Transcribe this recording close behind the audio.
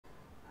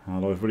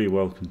Hello everybody,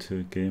 welcome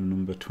to game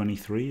number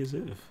 23, is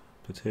it, of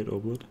Potato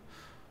Blood?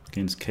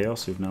 Against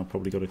Chaos, who've now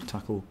probably got to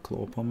tackle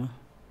Claw Pommer.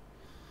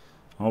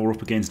 Oh, we're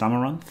up against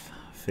Amaranth,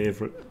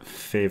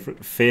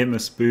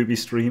 famous booby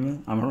streamer,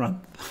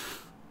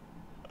 Amaranth.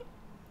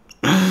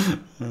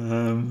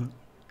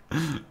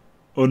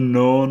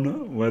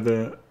 Unknown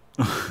whether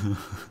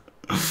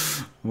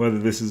whether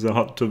this is a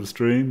hot tub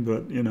stream,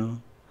 but you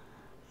know,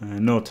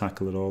 no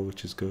tackle at all,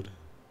 which is good.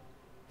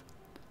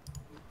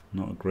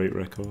 Not a great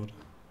record.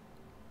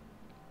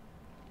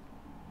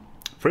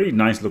 Pretty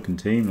nice looking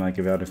team, like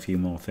if I had a few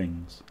more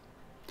things.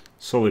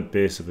 Solid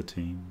base of a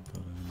team,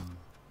 but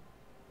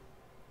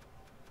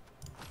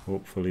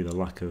hopefully the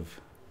lack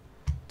of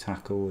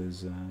tackle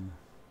is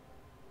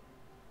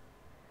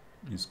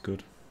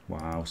good.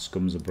 Wow,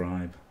 scum's a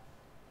bribe.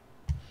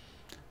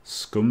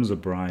 Scum's a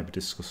bribe,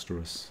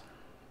 disgusterous.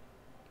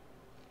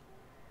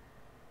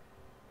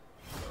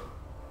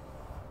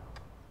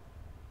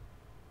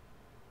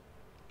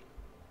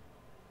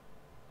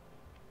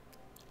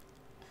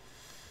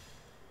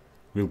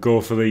 We'll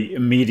go for the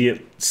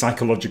immediate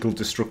psychological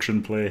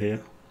destruction play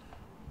here.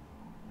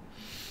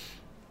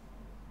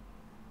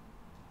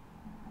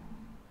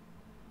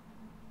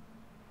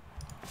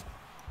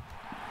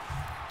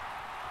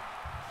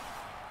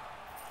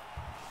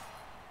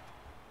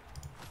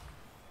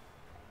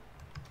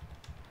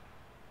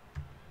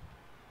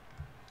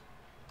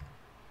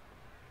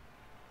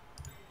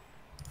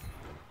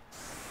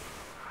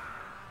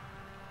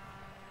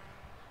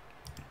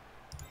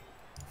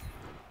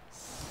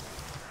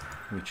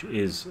 Which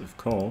is, of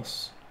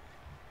course,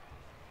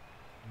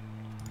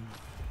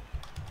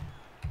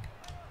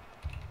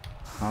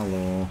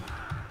 hello,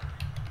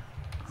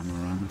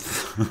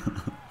 Amaranth.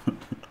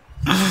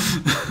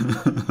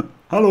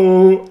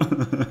 Hello.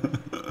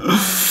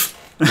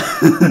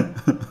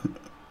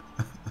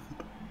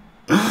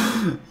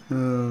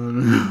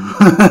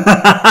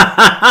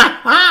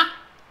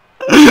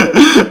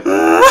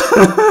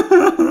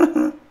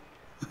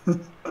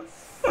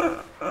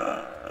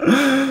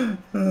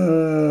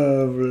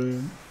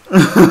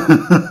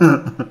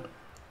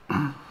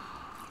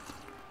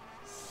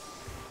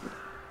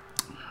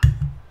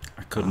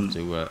 I couldn't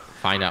to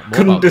find out more.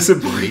 Couldn't about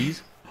disappoint.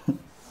 these.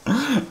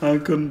 I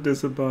couldn't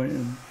disappoint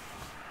him.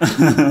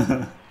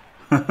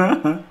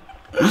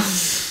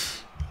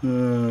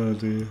 Oh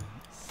dear.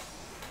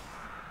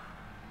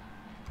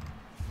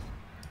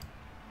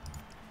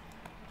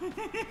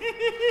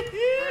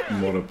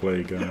 What a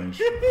play,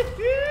 guys.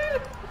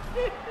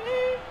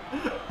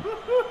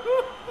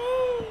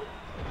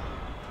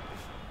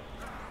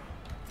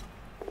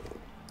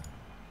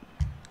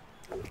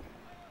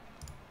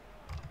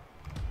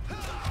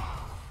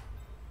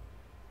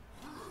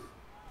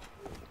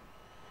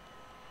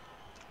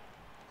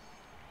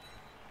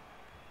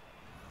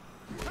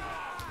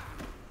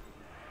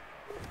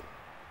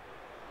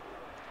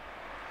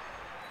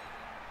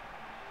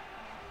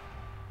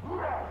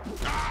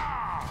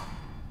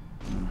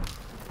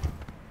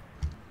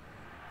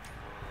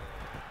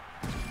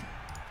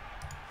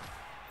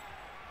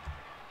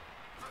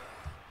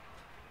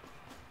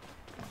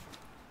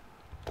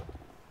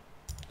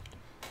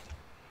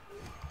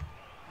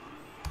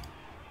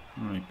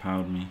 Oh, he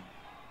powered me.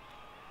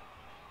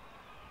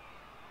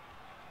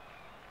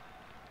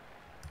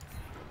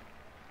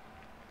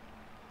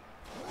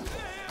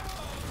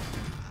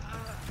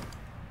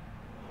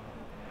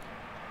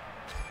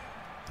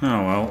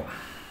 Oh well.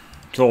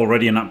 It's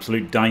already an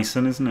absolute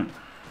Dyson, isn't it?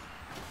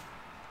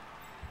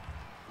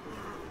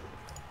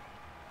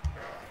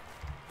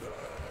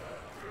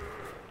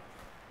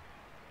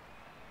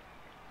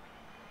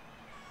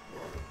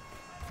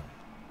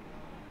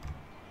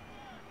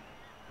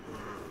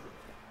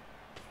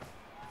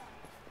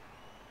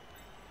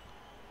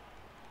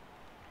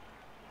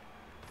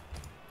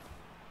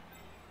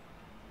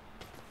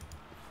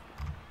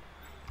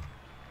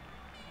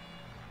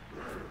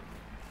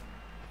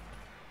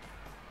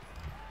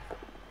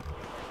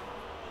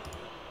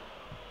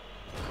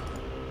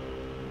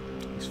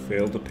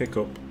 Failed to pick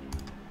up.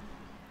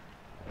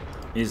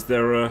 Is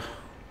there a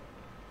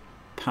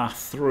path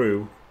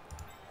through?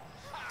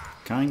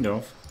 Kind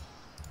of.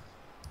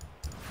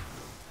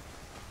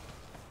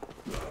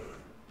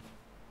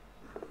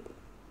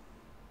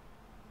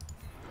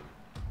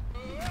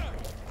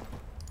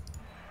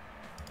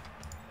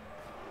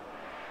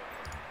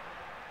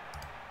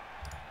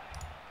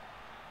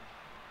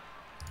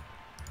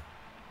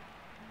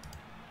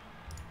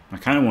 I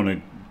kind of want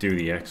to do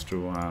the extra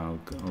while.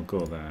 I'll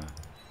go there.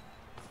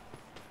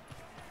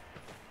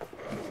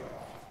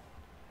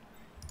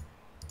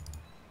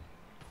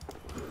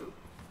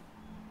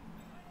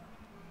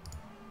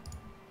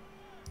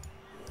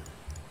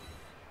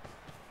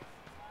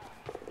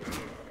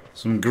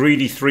 Some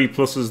greedy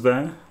 3+s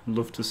there.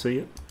 Love to see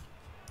it.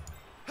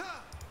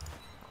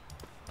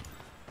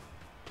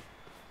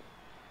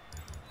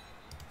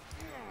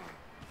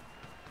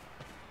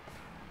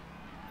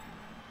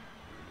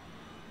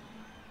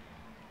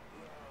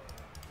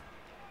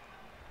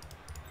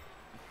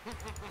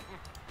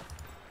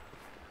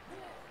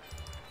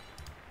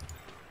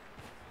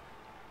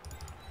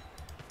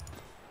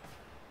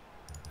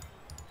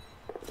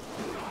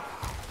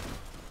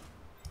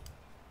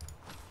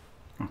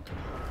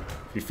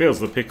 If he fails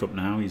the pickup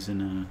now, he's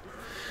in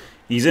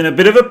a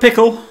bit of a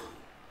pickle.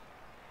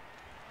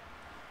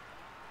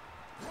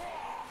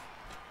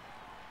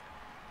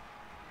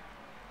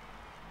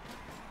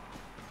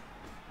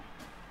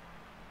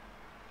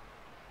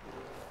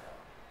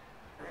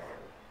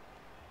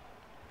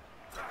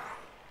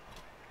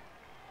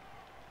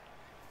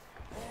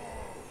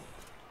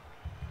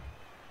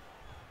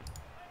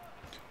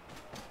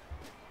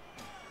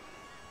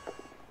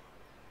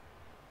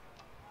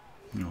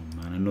 Oh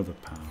man, another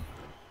power.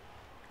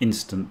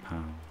 Instant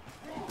power.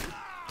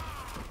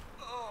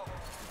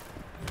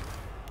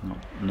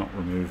 Not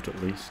removed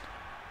at least.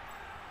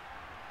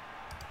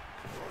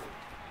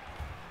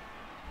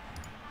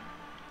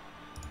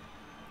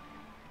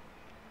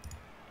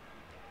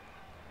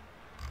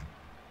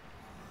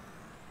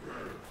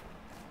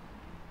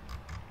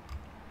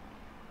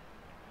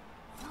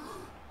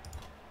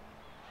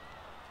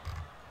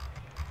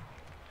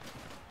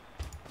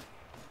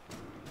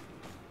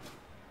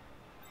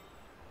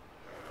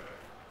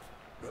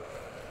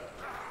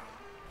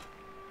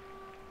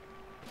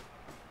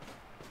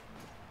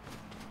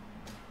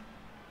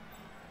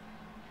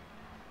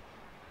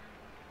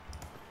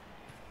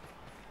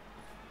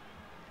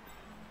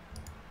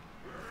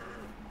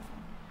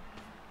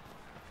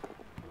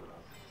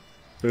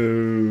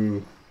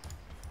 Boo.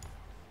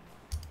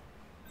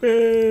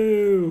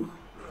 Boo.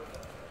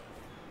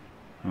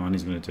 Oh, and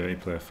he's going to dirty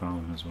play a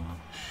foul as well.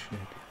 Shit.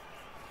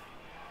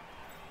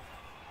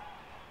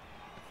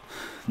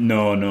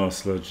 No,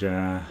 Sludge.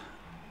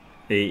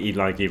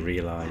 He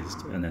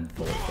realised and then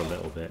thought for a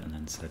little bit and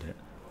then said it.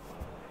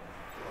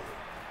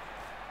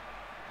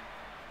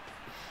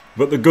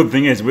 But the good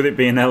thing is, with it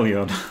being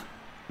Elliot,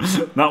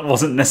 that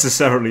wasn't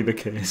necessarily the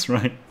case,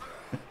 right?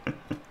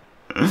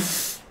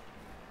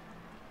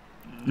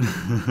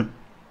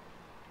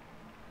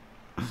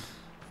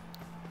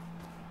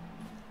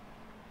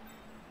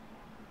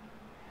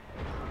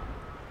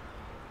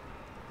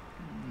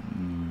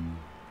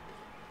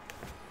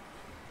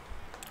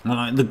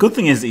 Well, the good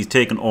thing is that he's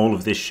taken all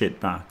of this shit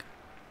back.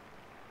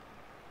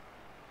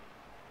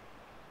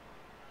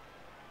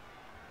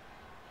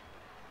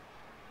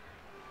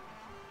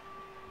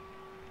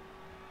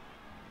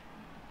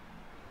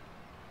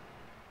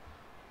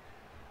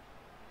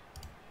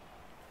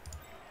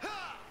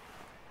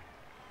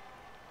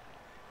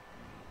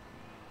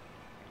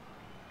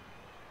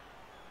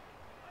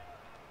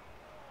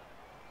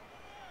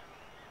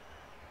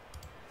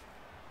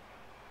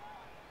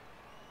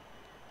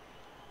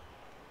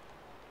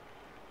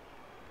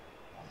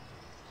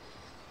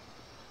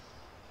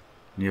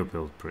 Your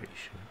build pretty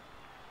shit.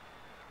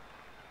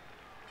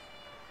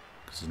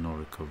 Because there's no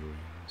recovery.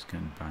 It's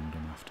getting banged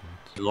on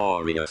afterwards.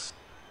 Glorious.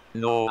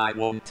 No, I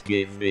won't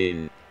give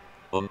in.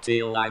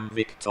 Until I'm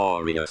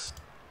victorious.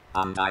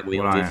 And I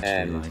will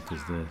defend.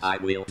 I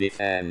will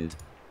defend.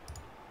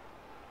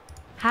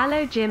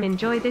 Hello Jim,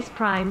 enjoy this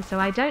Prime so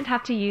I don't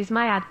have to use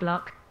my ad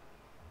block.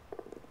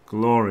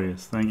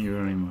 Glorious, thank you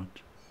very much.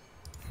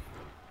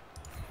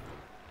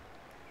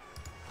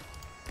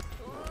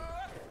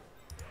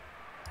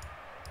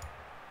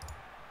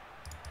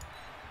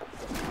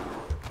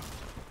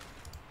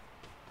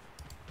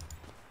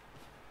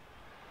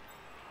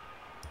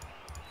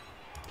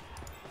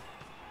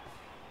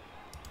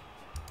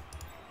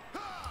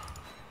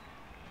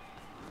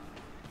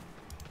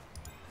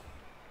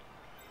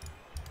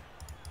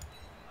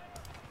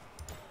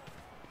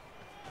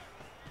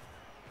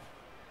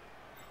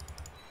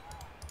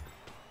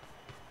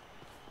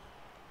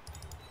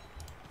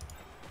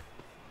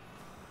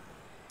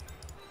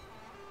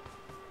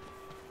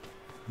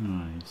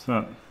 Nice.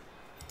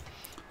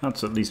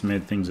 That's at least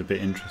made things a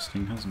bit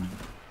interesting, hasn't it?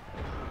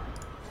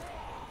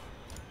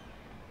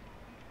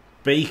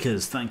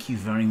 Bakers, thank you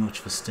very much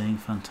for staying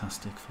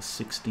fantastic for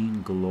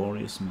 16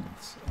 glorious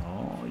months.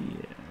 Oh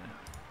yeah.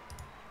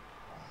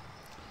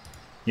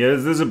 Yeah,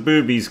 there's a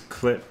boobies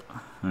clip.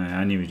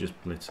 I knew he just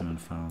blitz him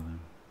and foul him.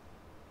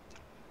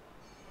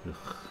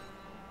 Ugh.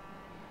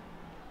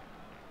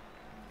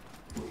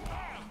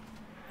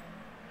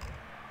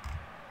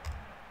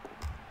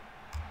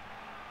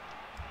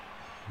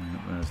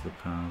 There's the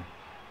power.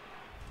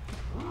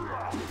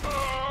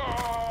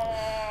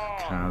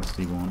 Cast,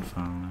 he won't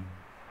foul him.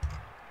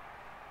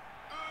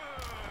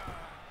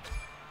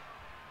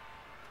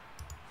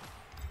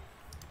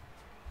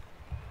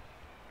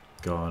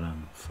 God,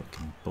 I'm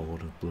fucking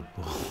bored of Blood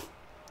Bowl.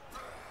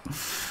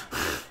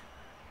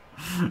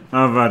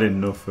 I've had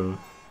enough of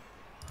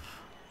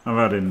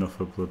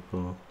Blood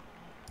Bowl.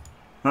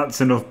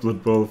 That's enough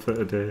Blood Bowl for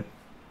today.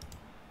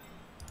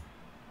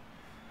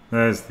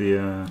 There's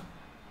the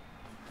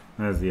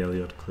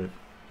Elliot clip.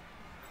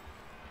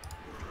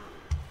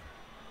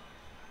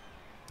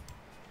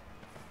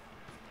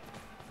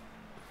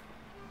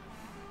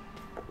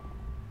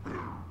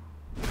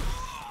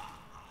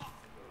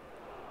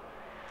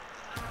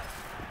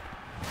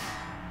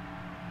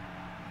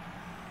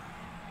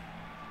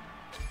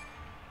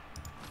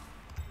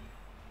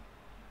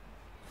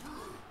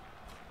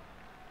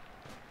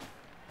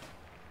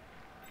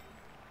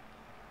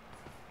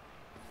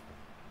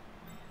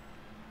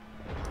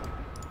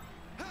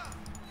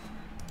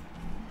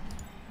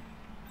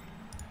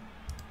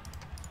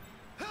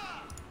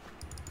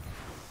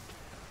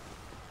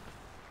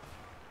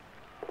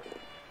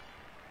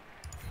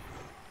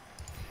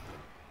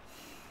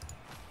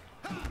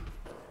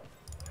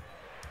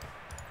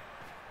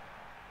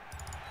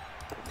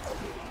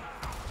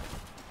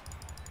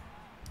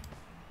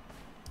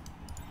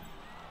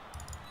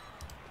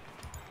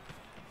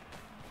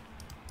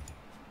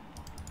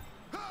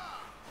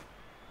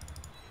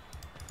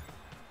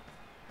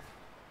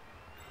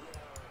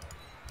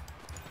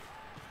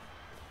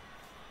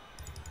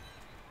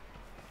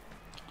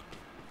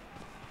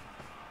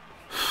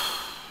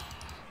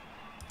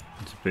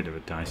 a bit of a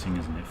dicing,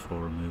 isn't it? 4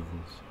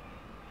 removals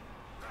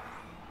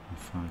in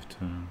 5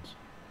 turns.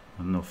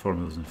 No, 4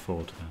 removals in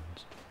 4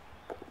 turns.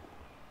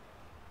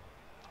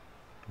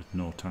 With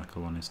no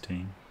tackle on his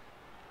team.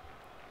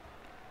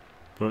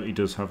 But he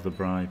does have the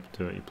bribe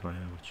dirty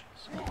player, which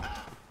is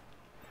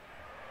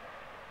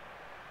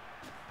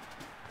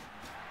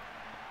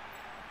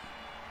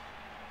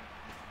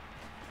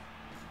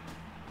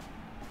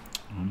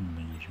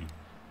amazing.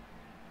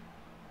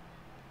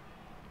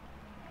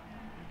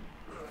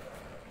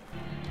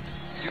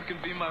 You can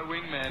be my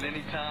wingman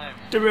anytime.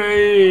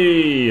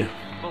 Dimmy!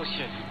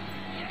 Bullshit.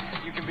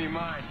 You can be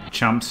mine.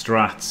 Champ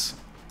Strats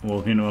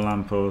walking into a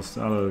lamppost.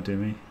 Hello,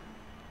 Dimmy.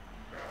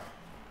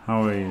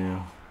 How are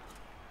you?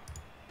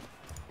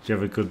 Did you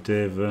have a good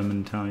day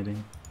vermin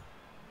tiding?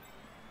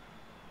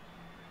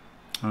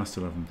 I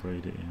still haven't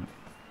played it yet.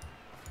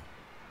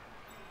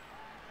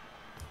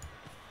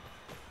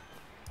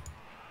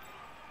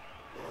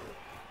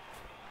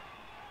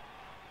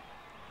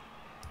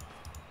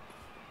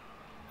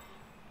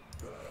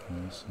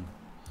 Awesome.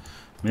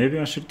 Maybe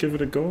I should give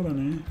it a go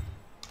then,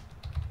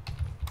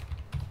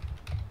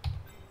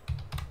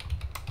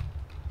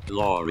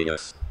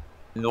 Glorious.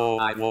 No,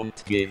 I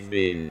won't give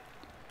in.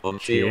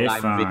 Until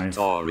I'm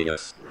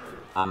victorious.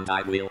 And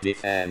I will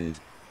defend.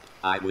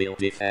 I will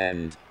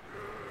defend.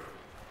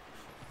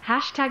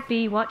 Hashtag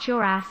B watch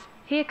your ass.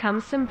 Here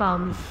comes some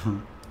bombs.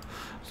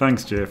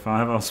 Thanks, J5.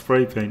 I'll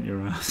spray paint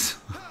your ass.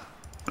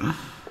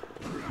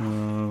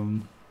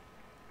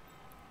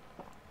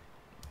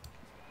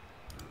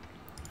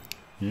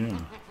 Yeah.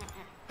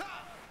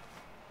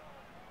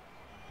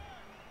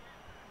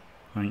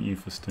 Thank you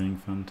for staying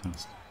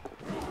fantastic.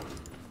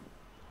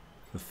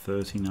 For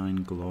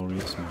 39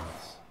 glorious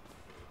months.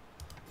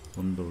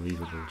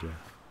 Unbelievable, Jeff.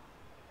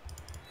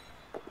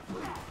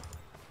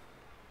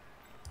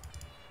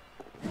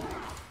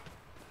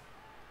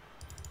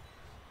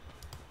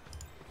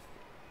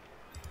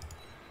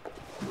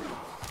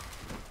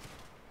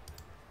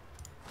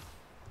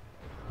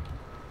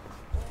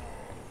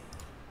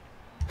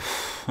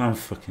 I'm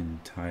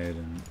fucking tired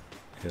and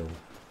ill.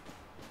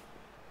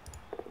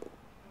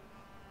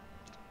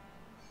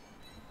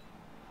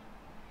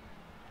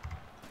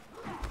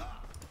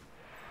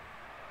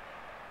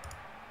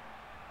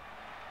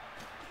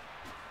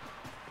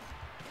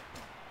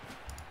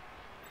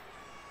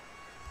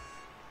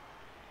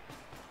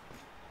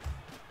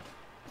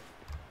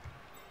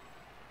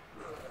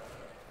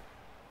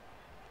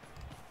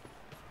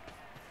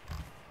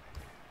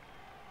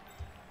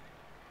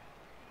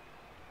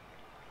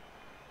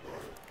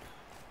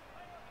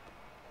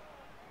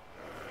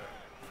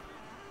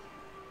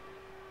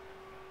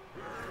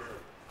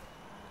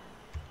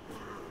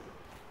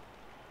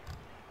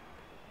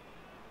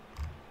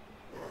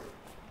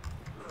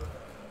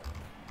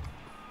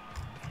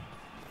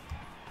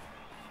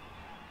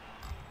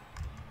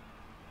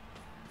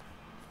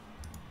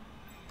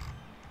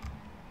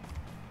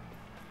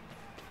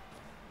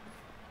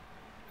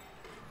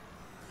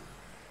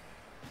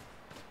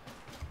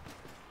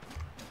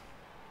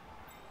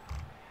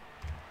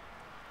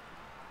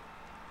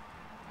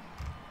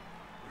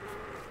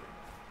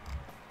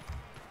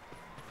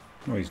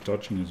 Oh, he's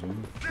dodging as well.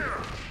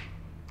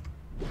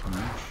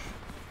 Nice.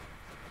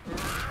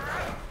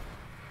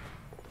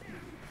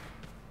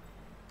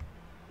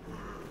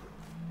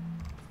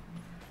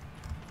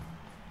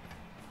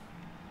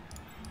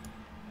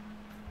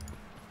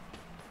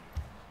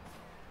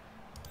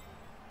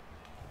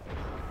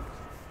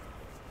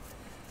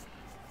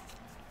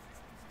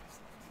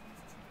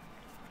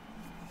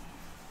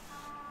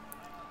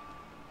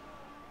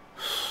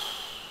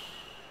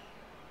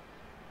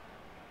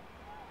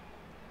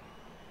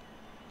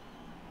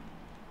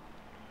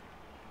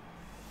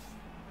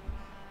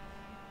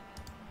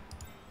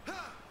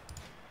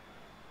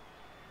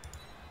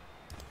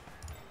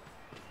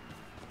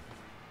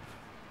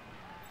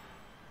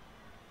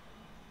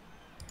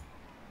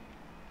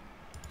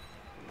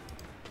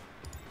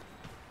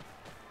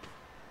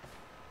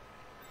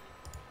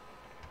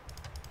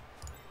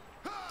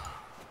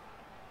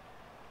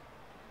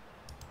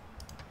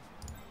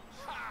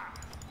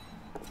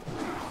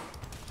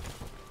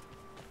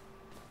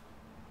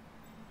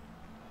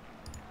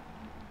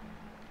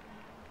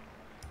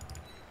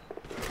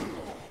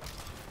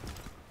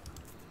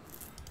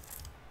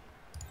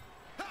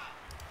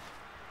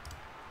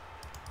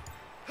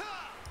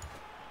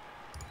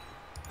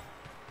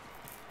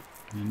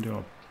 And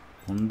your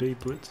 1D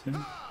blitz in.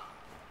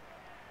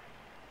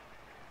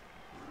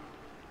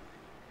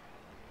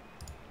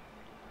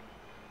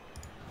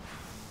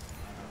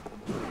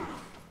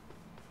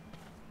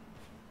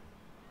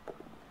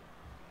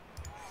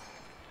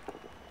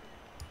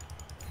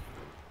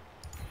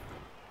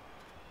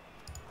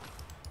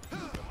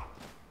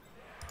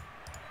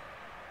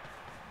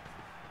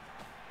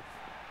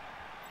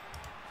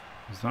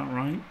 Is that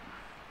right?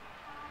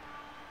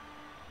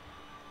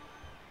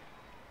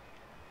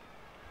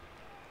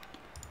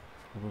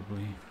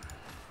 Probably.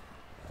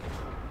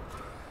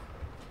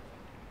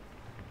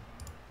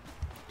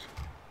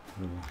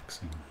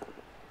 Relaxing.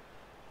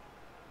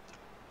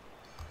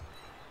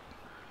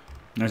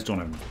 I just don't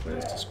have enough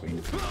players to screen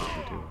if we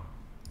do.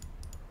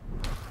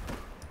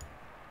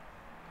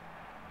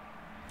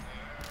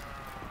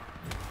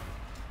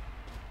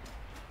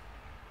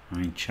 I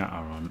mean, chat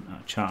are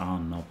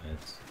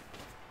knobheads.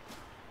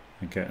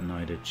 I get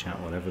annoyed at chat,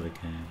 whatever the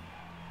game.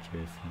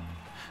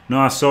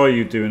 No, I saw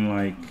you doing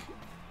like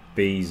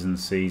B's and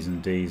C's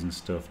and D's and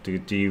stuff. Do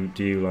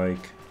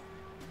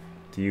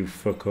you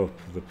fuck up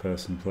the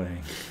person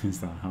playing? Is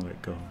that how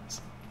it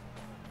goes?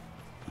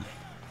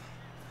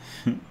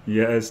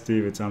 Yeah,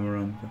 Steve, it's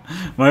Amaranth.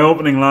 My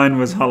opening line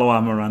was "Hello,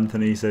 Amaranth,"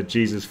 and he said,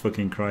 "Jesus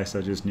fucking Christ,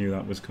 I just knew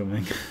that was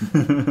coming."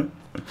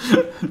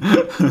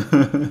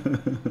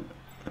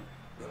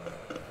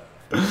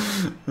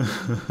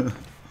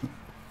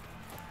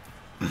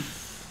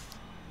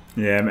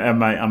 Yeah, I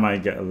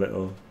might get a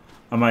little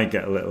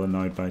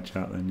annoyed by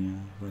chat then.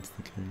 Yeah, that's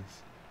the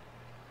case.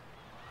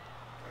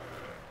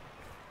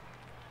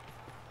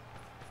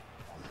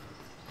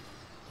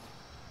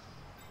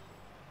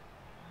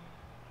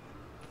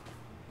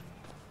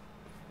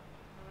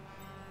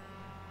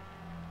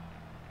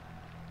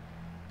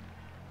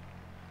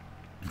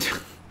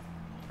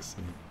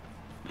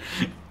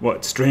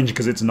 What, strange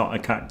because it's not a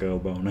cat girl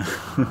boner.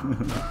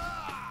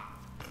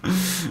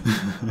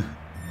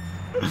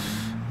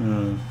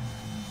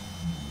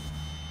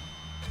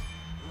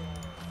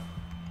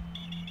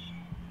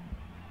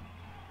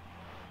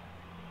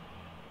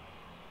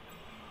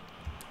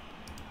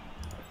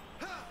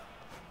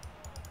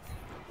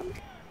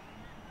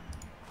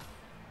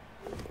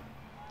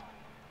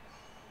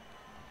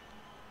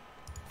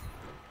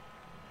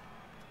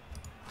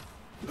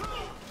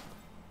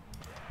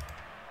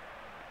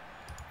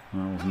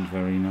 That wasn't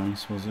very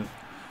nice, was it?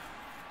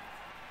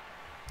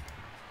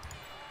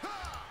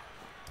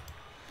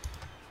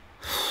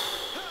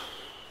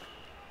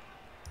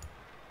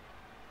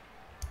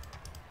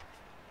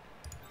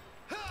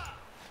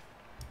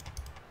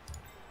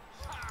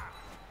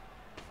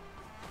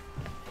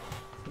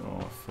 Oh,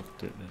 I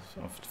fucked it.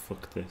 I've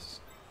fucked this.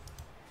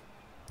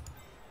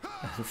 I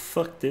have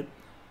fucked it.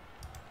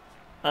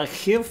 I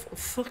have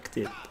fucked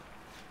it.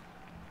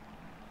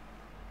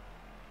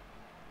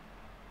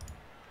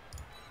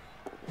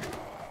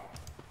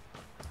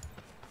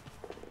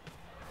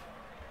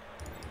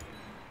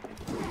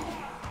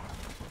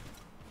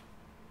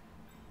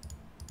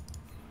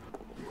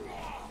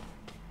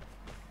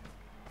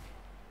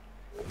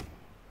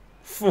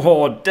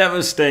 Oh,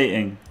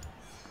 devastating.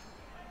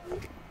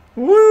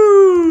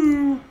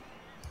 Woo!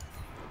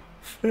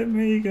 Flip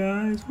me,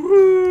 guys.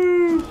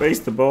 Woo!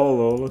 Base the ball,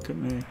 though. Look at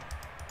me.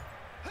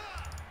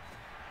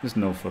 There's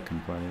no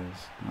fucking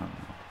players. I don't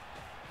know.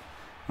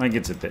 I think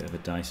it's a bit of a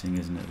dicing,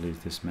 isn't it, to lose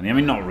this many? I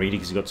mean, not really,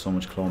 because you've got so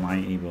much claw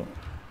mighty, but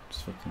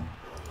it's fucking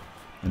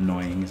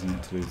annoying, isn't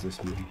it, to lose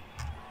this many?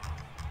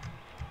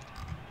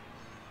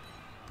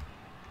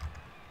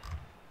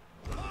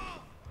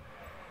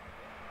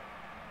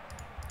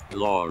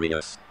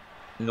 Glorious.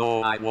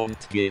 No, I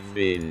won't give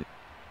in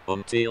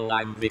until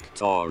I'm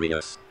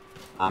victorious.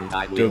 And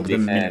I will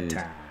defend.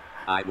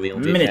 I will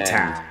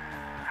defend.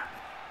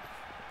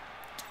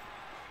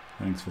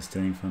 Thanks for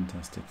staying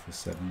fantastic for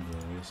 7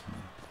 glorious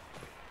months.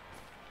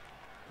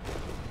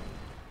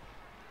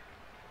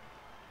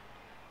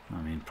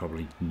 I mean,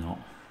 probably not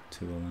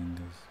 2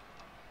 Olengas.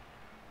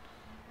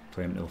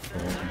 Play him till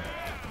 40.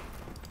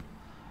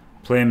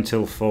 Play him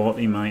till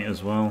 40, might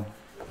as well.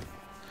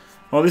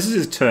 Oh, this is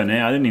his turn 8.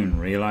 I didn't even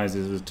realise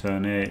this was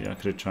turn 8. I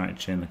could have tried to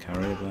chain the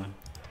carrier there.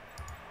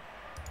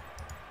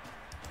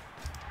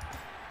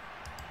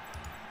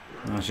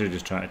 I should have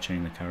just tried to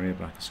chain the carrier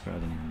back. I swear I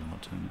didn't even know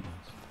what turn it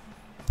was.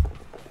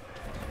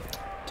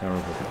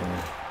 Terrible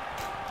goal.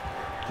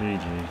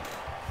 GG.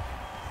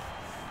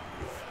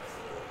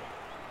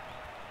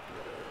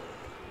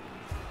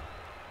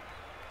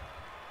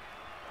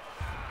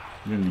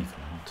 You didn't even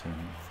know what turn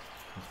it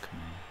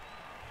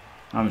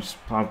was.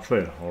 I've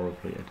played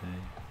horribly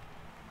today.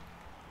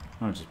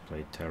 I just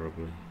played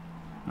terribly.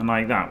 And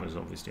like that was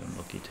obviously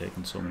unlucky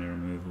taking so many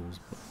removals,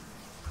 but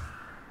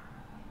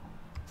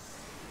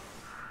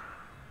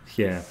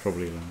yeah,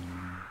 probably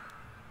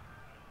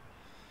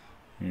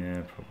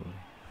yeah, probably.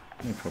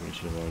 It probably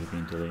should have already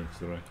been deleted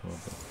for the record,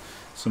 but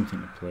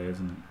something to play,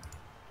 isn't it?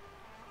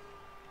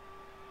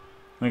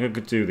 Like I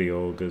could do the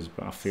ogres,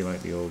 but I feel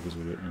like the ogres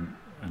would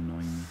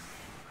annoy me.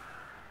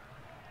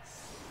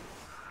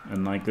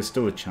 And like there's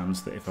still a chance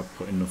that if I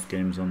put enough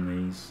games on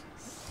these,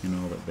 you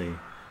know, that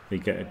they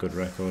get a good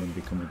record and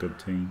become a good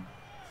team.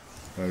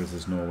 Whereas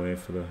there's no way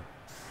for the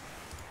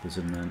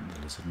Lizardmen,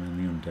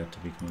 the Undead to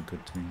become a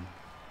good team.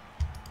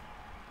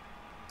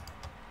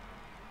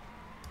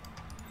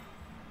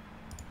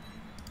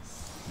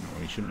 No,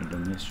 he shouldn't have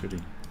done this, should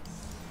he?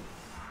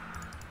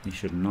 He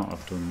should not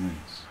have done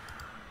this.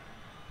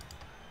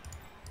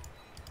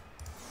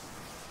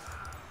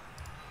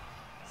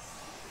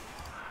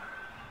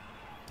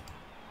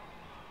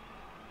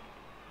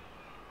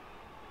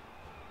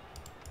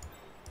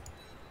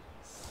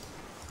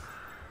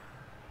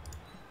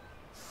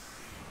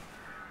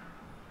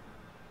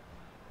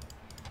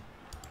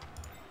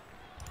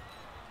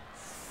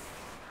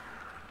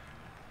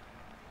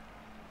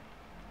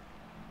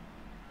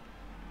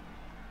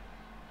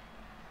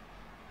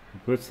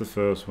 Blitz the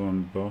first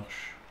one, Bosch.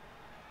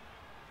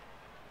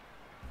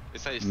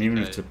 It's ASTK. And even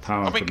if it's a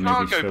power, I mean, could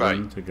maybe fill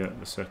in to get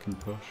the second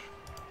push.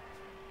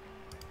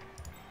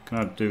 Can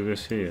I do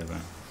this here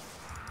then?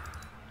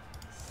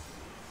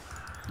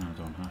 No, I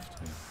don't have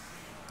to.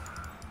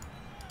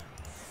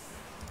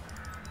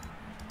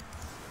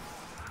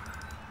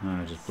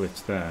 No, I just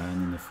blitz there,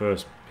 and then the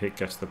first hit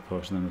gets the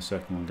push, and then the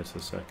second one gets the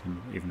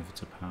second, even if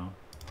it's a power.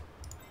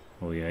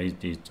 Oh yeah,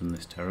 he's done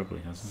this terribly,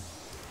 hasn't he?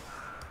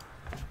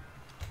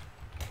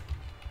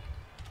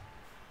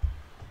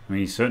 I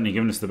mean, he's certainly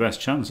given us the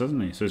best chance,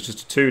 hasn't he? So it's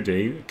just a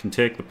 2D, it can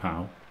take the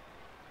POW.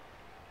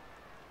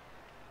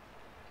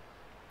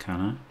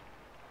 Can I?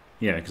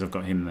 Yeah, because I've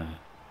got him there.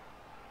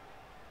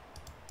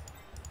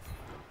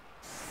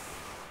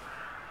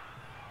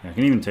 Yeah, I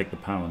can even take the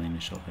POW on the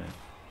initial hit.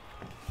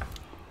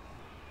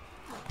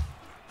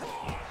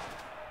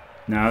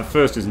 Now, at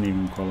first isn't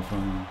even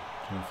qualifying.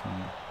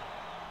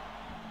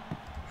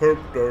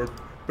 Herp derp,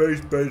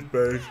 base, base,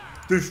 base.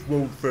 This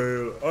won't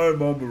fail.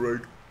 I'm on the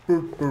right.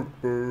 Burr, burr,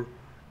 burr.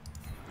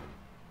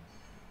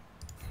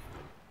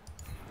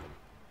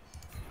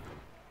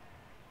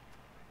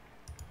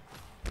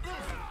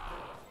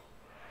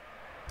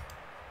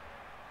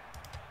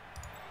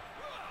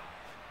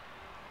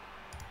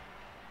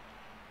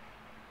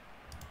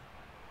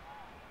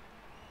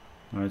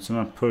 Alright, so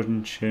I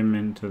punch him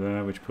into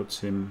there, which puts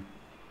him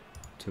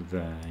to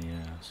there,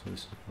 yeah, so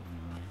this is probably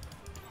right.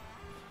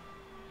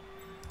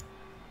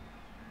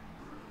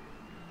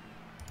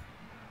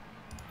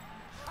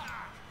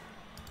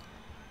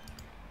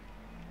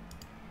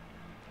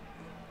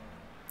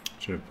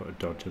 Should have put a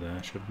dodger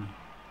there, shouldn't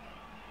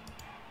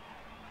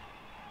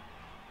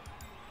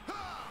I?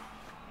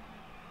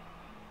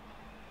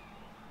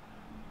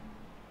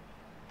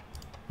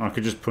 I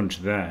could just punch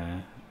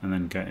there and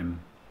then get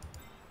him.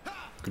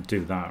 Could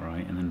do that,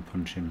 right, and then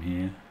punch him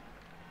here.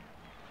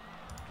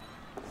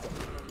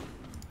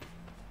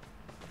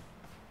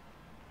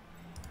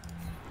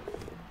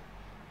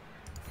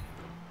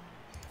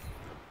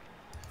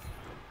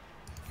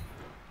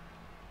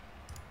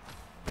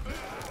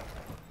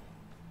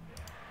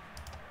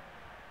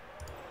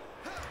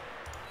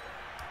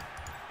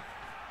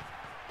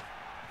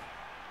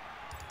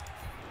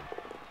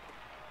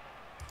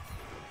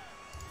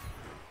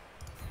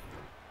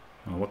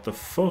 Oh, what the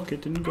fuck?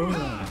 It didn't go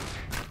there.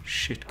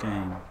 Shit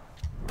game.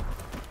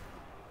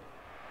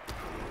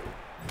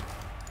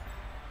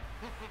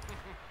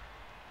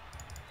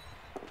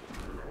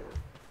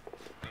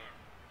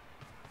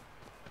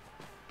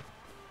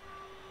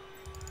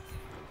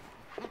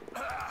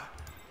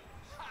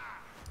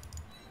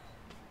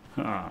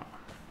 Ah.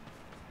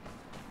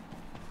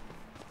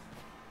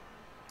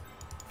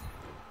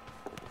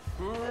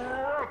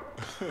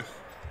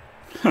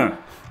 Huh.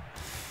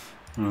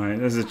 Alright,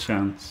 there's a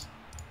chance.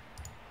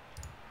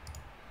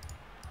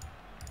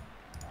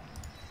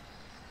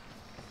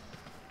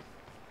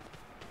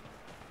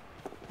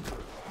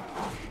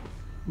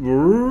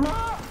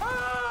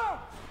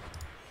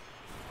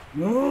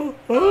 No!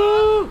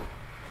 Oh!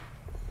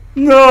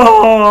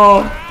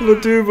 No! The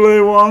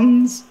double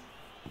ones!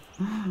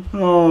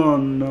 Oh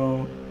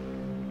no.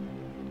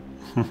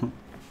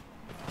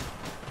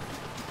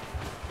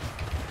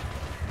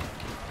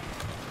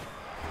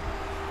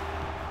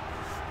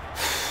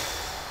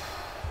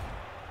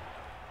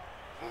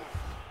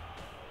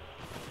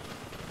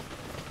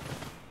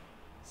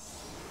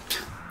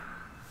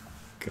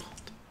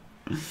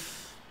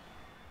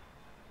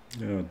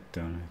 Oh,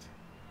 damn it.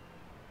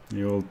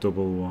 The old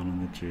double one on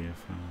the GFI.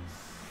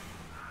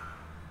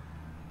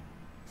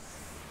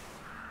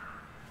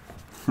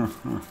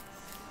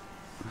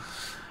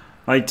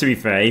 Like, to be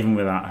fair, even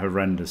with that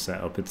horrendous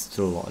setup, it's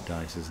still a lot of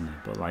dice, isn't it?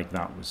 But like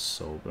that was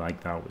so bad.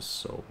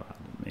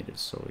 It made it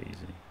so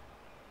easy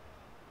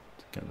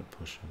to get the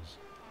pushes.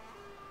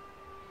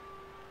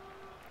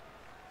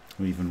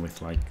 Even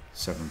with like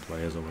 7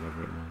 players or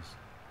whatever it was.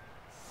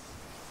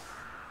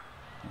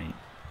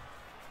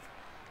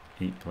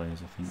 8 players,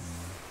 I think.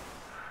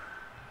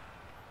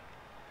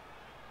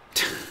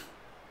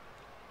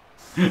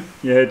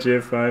 Yeah,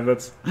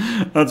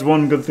 J5. That's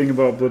one good thing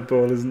about Blood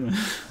Bowl, isn't it?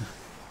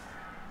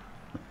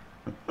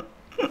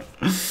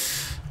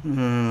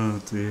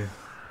 Oh dear.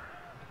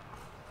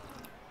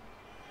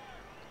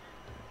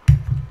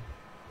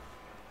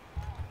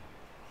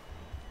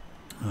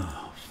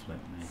 Oh, flip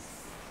me.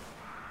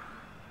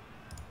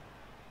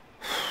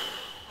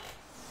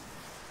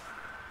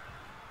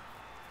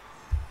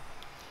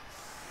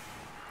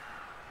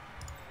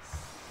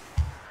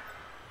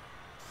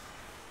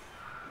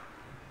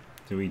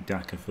 Do we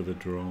DACA for the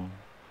draw?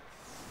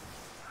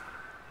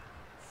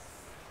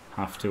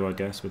 Have to, I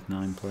guess, with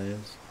 9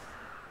 players.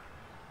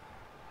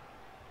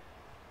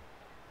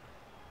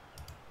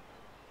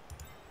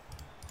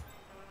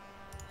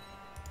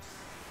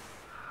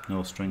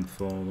 No strength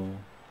 4 though.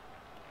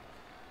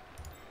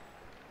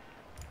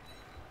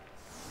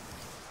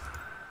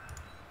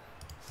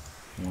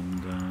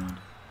 One guard.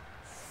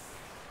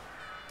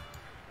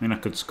 I mean, I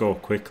could score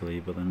quickly,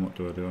 but then what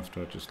do I do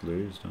after I just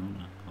lose, don't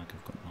I? Like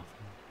I've got nothing.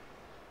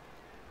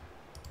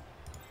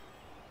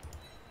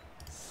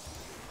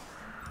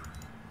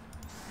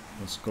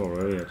 The score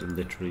earlier to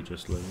literally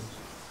just lose.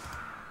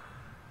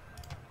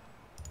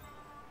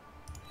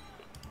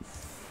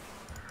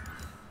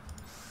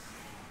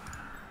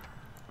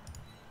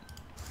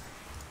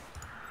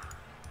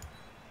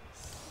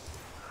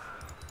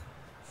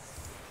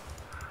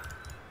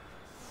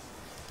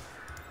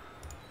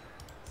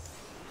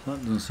 That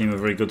doesn't seem a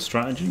very good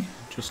strategy,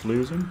 just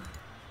losing.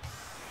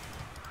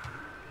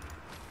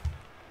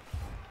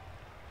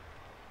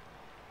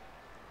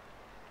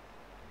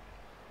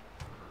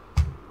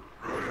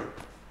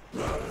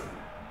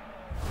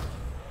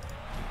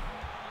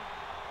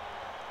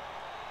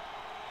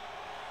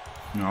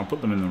 No, I'll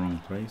put them in the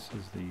wrong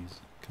places,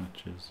 these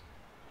catches.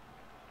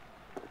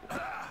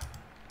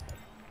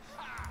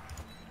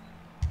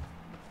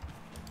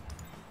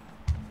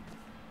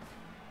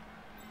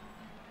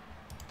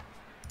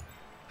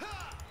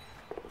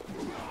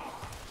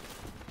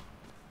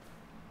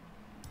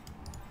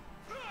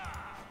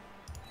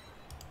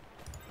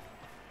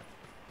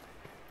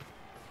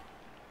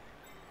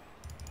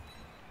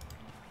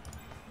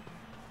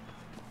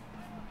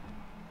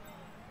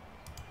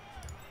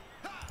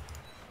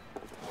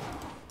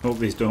 Hope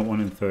these don't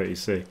win in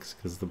 36,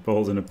 because the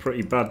ball's in a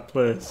pretty bad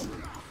place.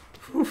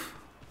 Whew.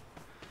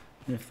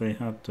 If they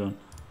had done.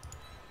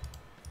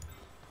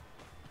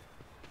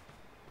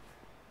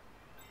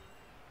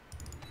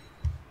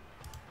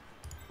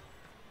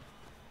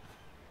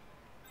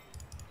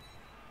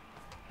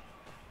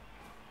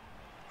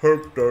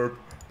 Herp derp,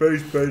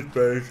 base, base,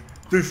 base.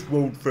 This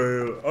won't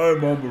fail.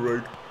 I'm on the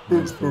right.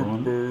 That's the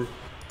one.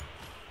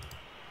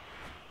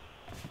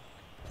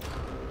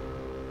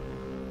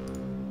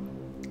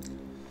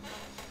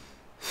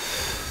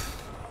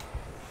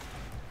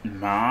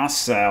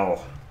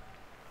 Marcel.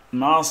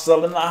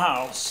 Marcel in the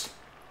house.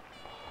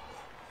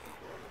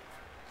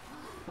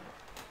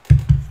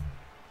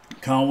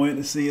 Can't wait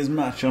to see his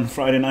match on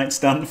Friday night.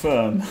 Stand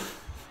firm.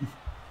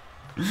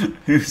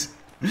 Who's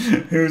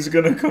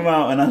gonna come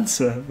out and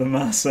answer the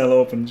Marcel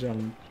Open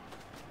Challenge?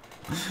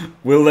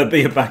 Will there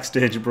be a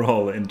backstage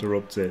brawl that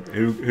interrupts it?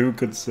 Who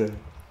could say?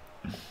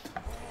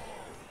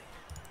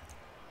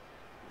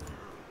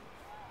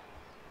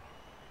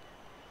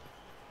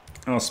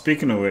 Oh,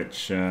 speaking of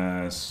which,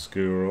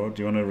 Skuro,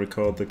 do you want to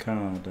record the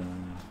card?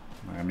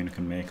 I mean, I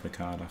can make the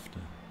card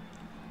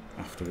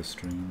after the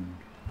stream.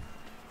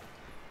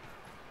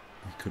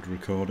 I could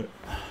record it.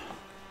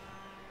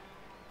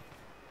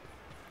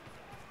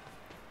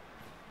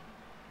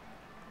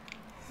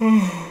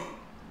 Oh,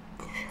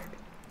 God.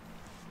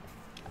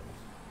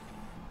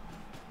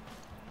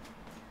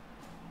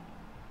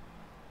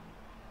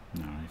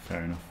 No,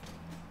 fair enough.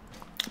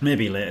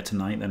 Maybe later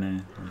tonight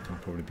then, I'll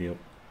probably be up.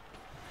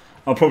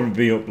 I'll probably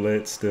be up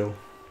late still.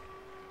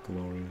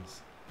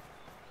 Glorious.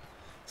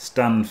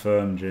 Stand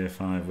firm,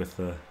 J5, with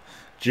the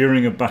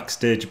during a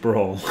backstage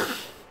brawl.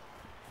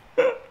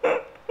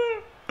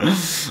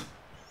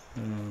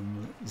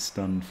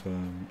 Stand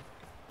firm.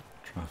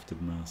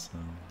 Drafted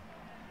Marcel.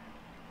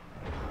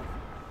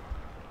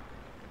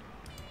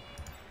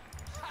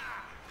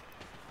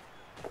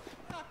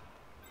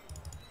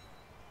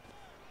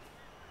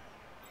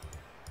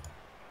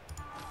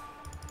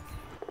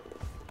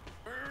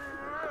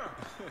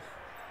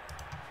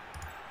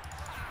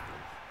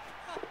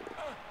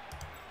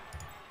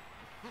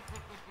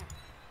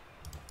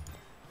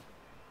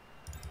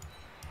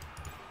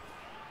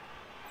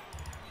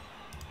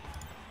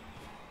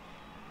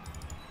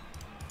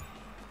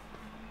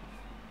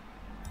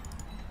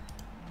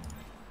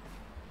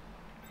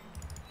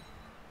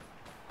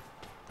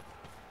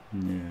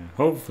 Yeah,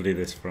 hopefully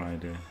this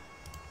Friday.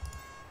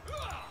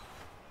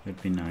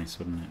 It'd be nice,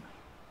 wouldn't it?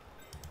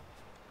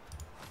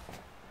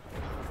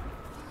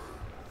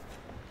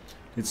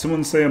 Did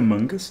someone say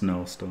Among Us?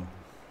 No, still.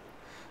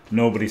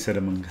 Nobody said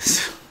Among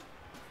Us.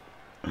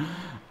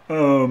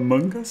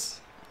 Among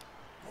Us?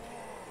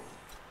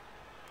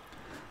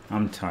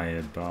 I'm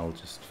tired, but I'll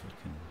just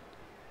fucking...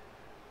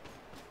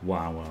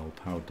 Wow,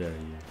 how dare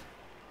you.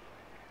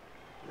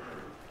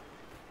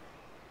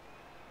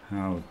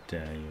 How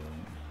dare you.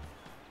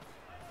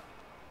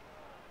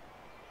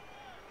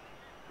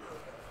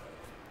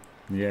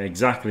 Yeah,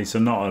 exactly, so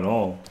not at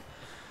all.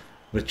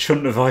 The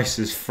chunt of ice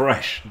is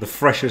fresh. The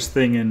freshest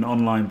thing in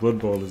online Blood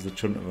Bowl is the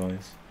chunt of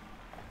ice.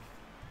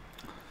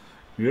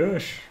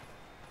 Yes.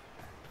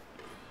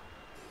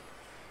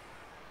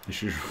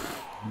 This is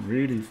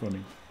really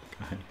funny,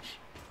 guys.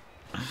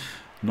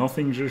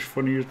 Nothing's as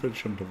funny as the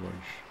chunt of ice.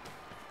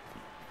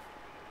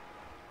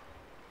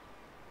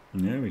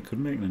 Yeah, we could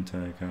make an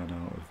entire card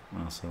out of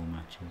Marcel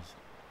matches.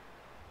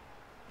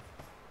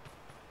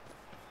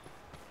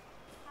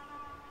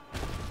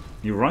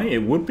 You're right,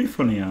 it would be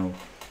funny, Al.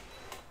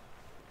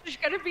 It's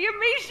gonna be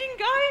amazing,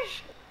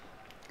 guys!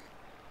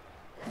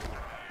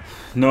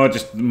 No,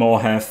 just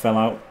more hair fell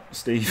out,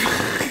 Steve.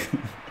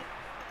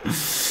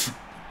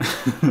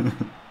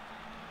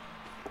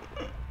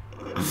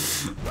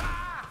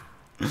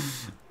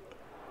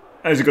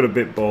 I just got a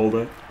bit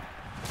bolder.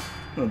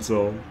 That's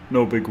all.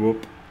 No big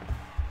whoop.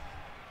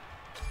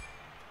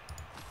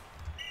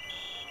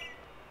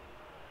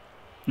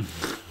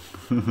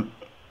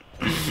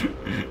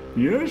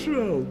 Yes,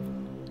 well.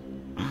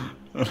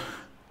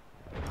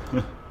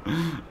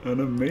 An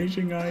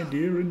amazing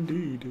idea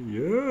indeed.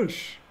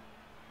 Yes.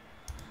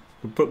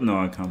 No,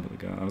 I can't put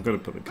the guard. I've got to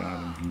put the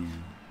guard in here.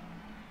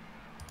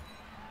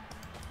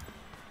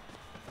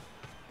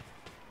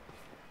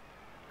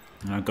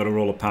 And I've got to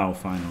roll a power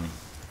finally.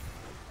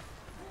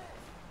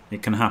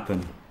 It can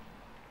happen.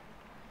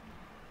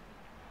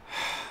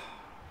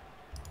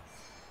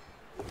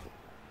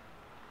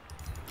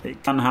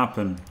 It can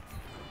happen.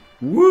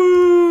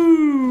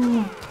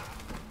 Woo!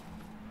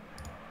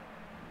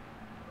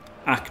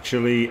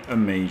 Actually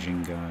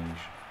amazing, guys.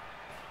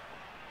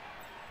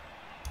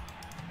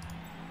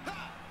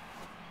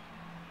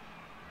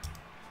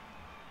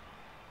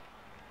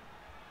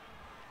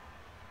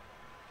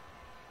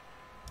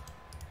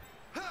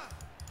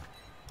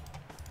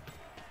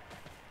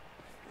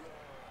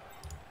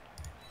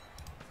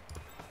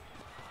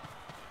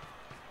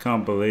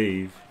 Can't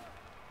believe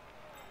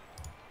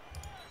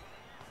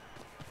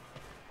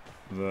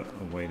that.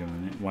 Oh, wait a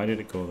minute. Why did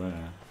it go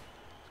there?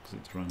 Because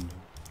it's random.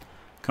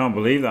 Can't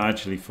believe that I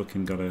actually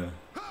fucking got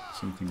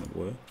something that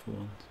worked for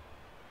once.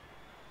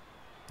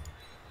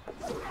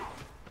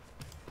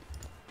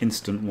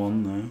 Instant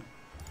one there.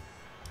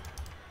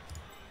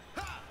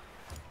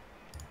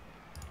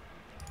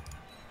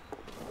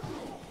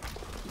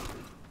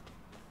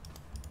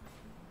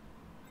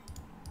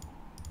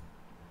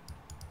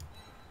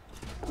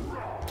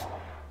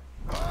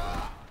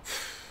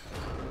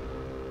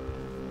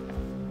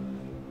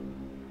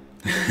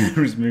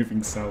 He's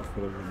moving south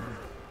for the window.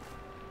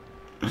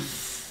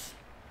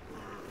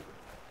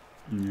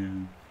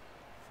 Yeah.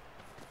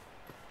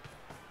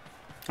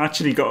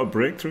 Actually got a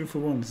breakthrough for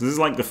once. This is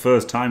like the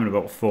first time in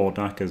about 4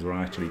 Dakas where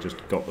I actually just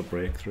got the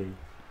breakthrough.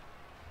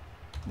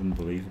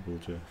 Unbelievable,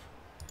 Jeff.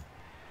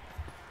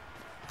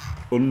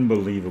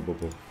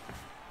 Unbelievable.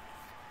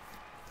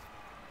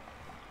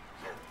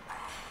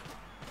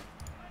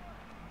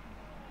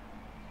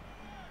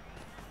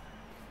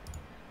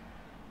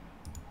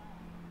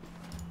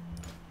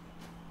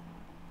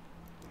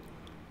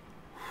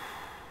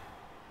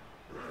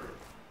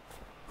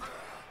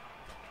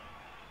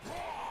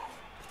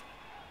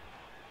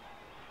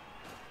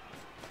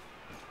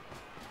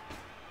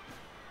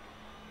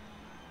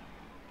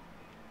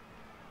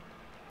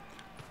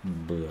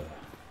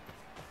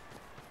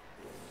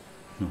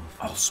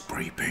 I'll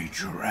spray paint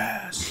your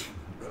ass.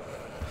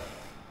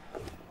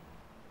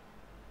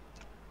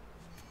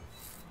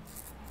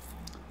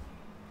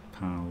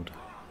 Powed.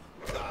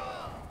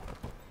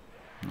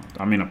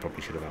 I mean, I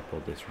probably should have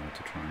uploaded this right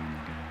to try and win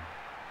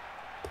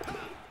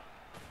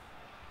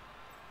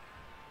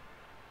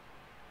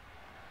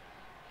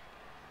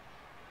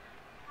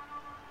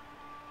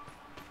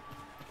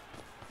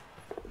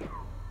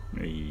the game.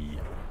 Hey.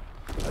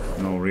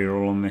 No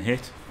reroll on the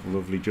hit.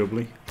 Lovely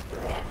jubbly.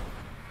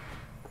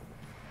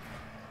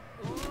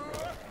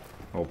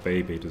 Oh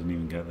baby, doesn't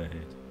even get the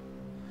hit.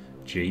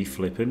 G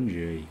flippin'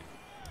 G.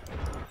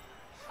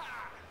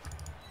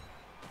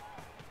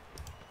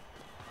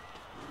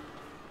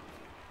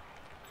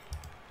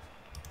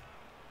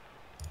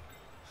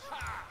 I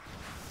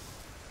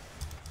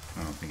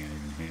don't think I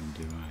even hit him,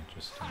 do I?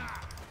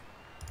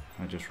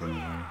 I just run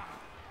away.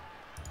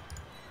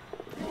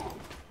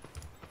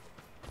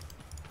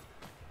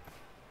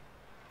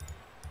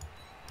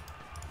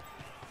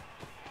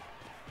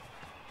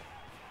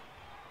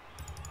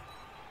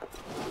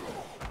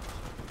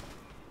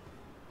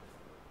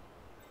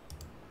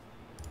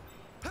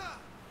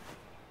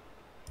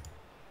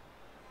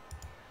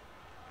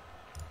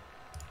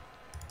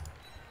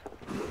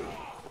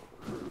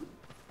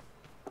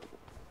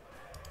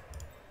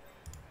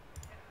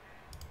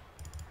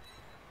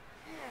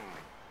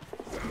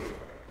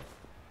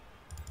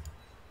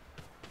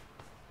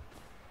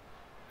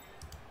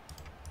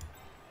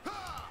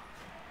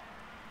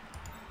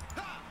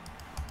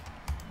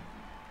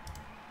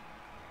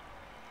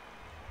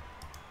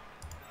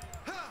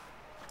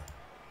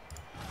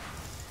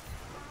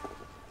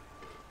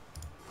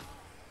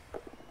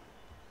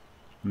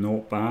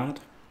 Not bad.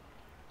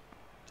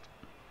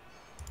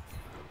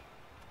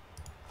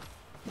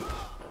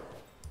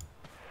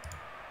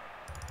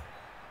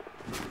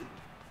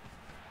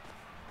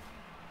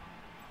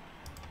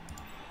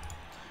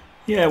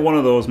 Yeah, one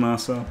of those,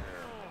 Marcel.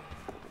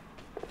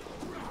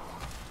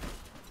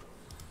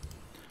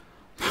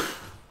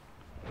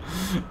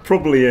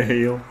 Probably a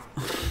heal.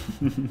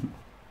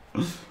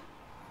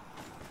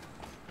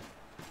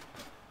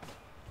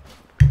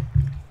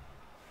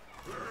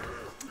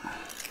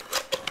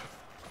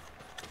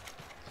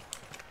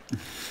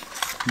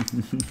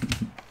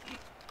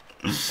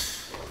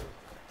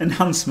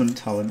 Enhancement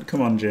talent.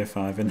 Come on,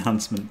 J5.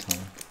 Enhancement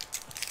talent.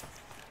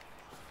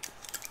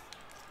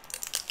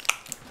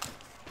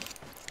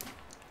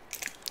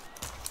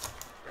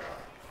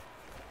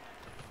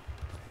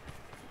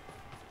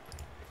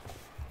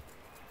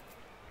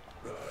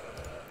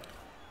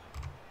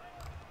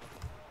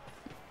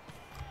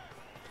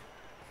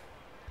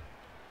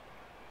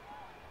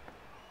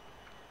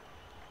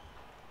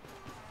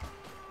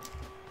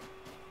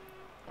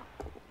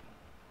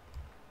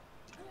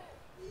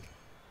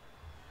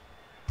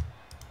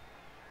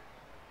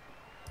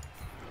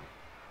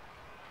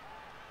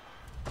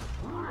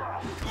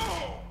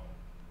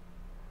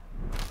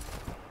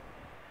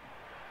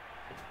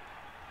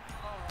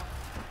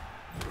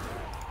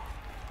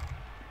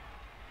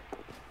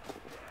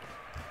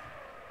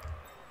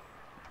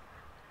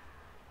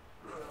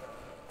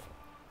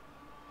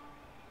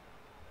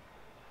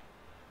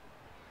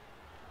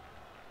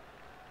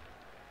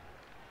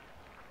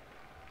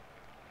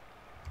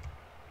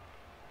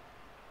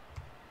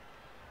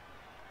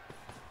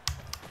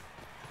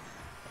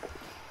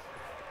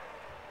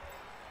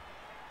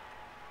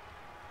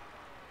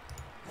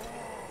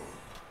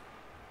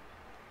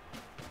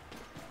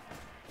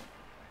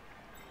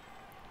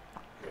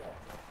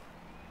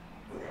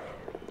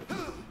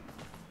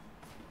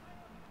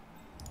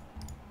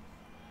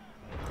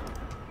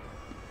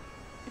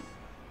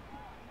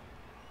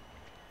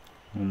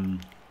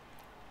 1,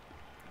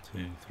 2,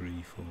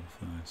 3, 4,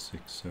 5,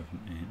 6, 7,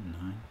 8,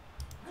 9.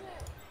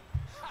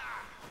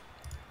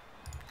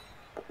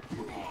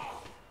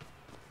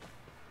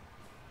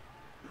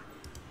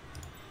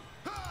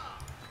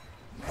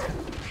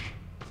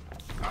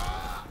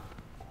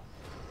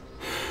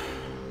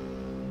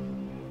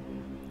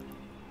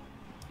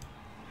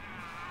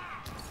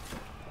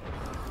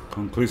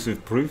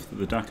 Conclusive proof that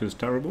the DAC is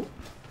terrible.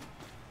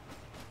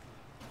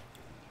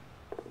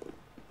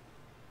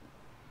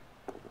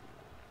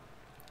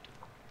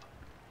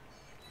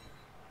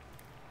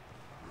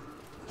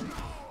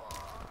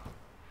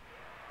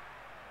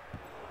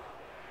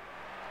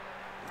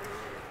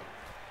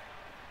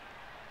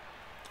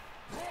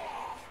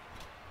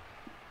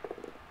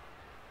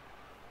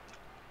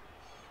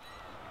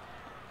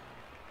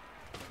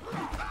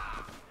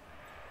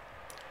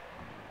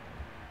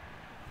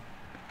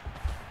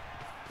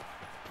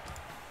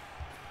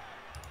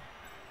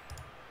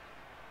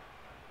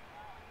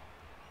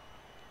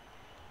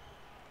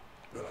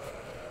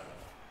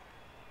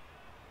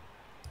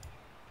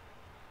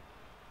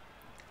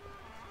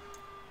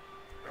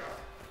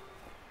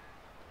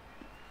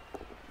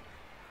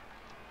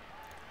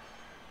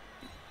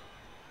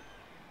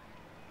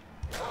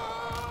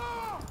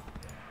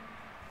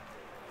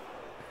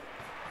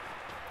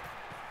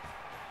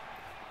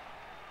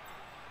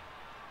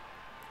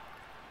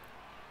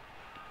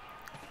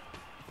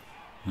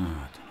 I don't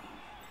know.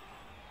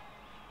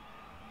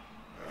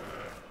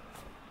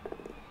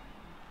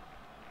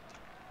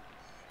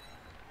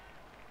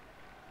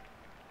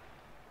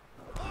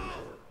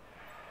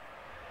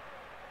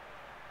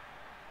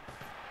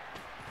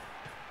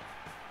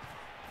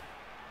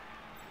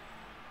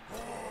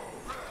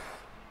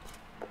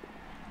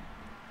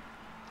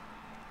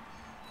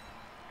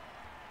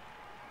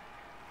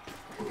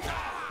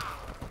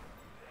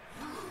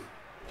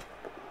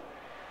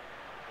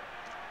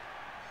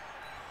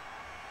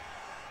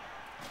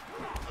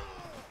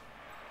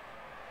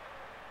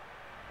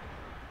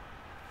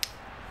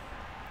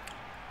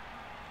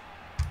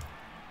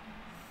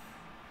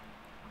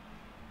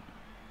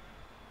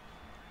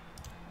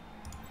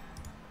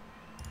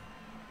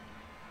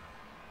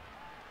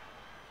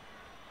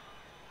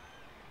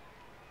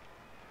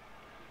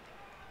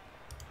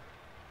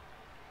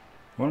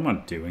 What am I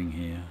doing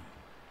here?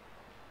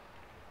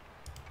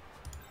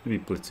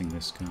 Maybe blitzing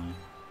this guy.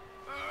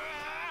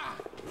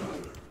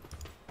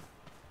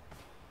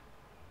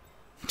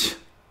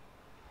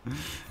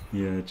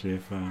 Yeah,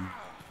 J5.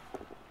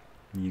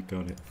 You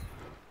got it.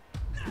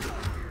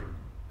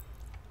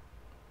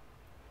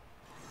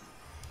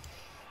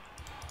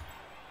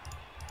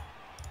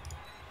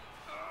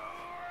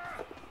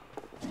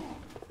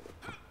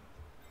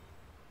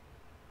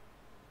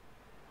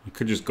 I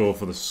could just go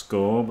for the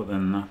score, but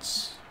then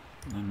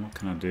then what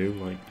can I do?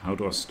 Like, how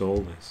do I stall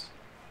this?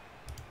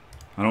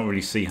 I don't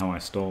really see how I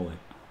stall it.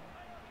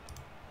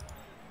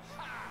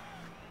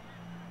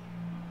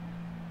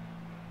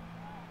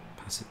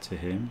 Pass it to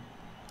him.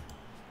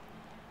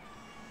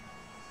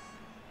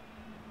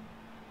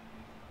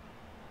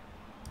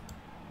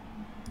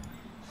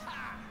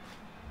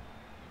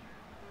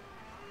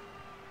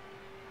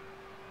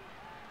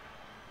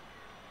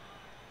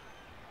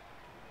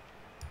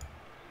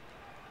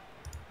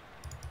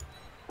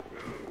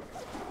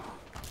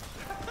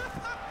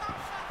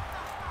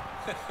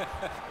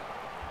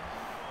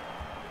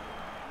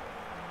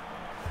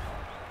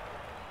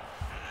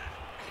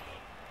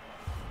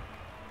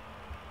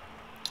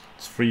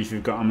 It's free if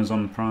you've got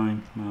Amazon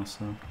Prime,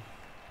 Marcel.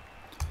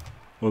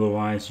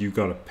 Otherwise, you've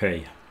got to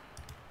pay.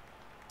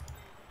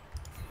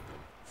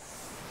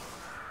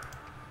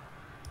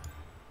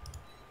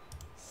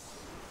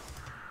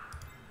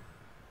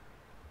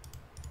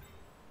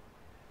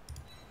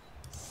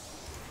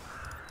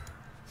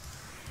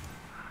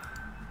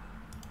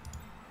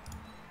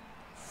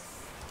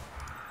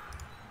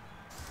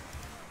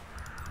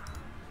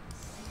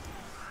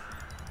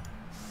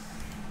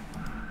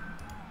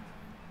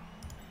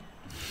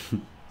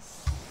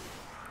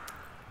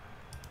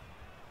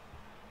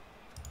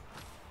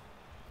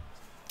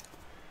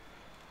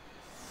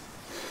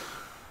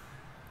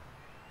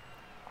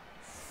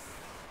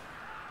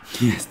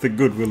 Yes, the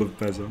goodwill of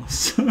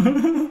Bezos.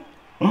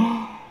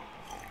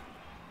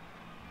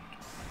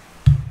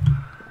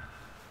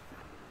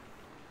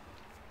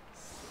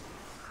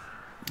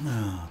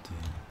 Oh dear.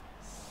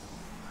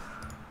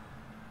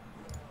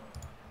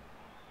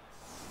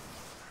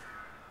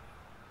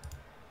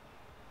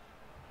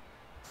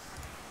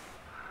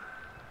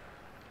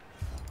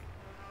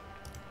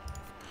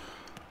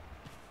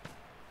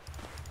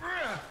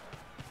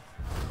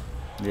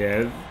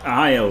 Yeah,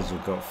 Elves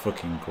have got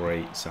fucking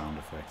great sound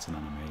effects and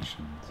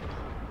animations.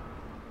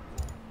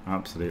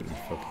 Absolutely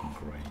fucking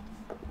great.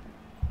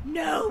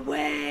 No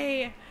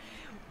way!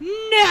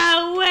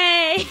 No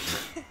way!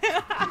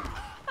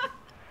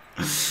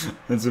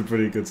 That's a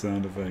pretty good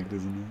sound effect,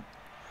 isn't it?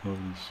 Holy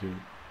shit.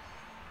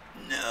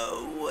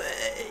 No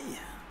way!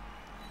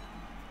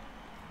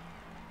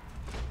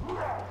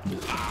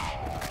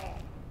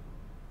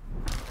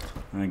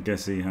 I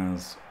guess he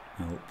has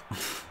help.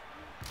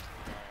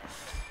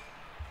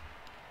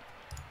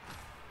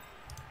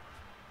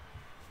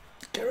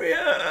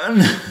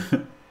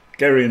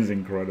 Gerion's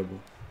incredible.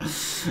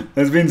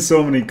 There's been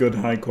so many good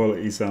high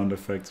quality sound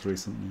effects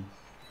recently.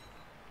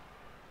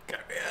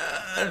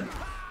 Gerion!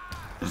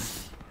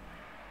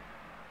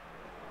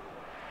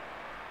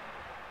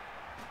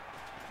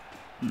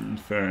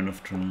 Fair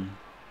enough try.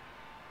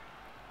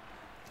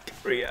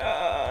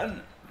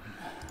 Gerion!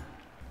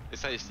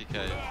 It's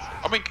HTK.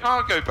 I'm in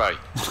cargo bay.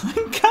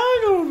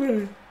 Cargo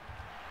bay!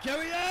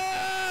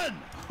 Gerion!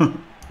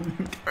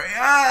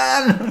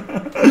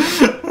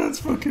 Gerion! That's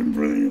fucking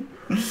brilliant.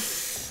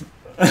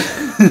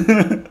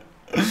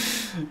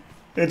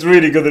 It's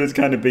really good that it's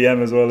kind of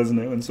BM as well, isn't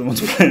it? When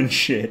someone's playing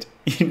shit,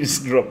 you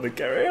just drop the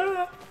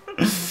carrier.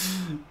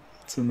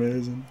 It's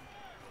amazing.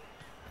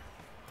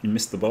 He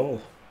missed the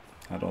ball.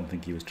 I don't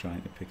think he was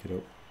trying to pick it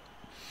up.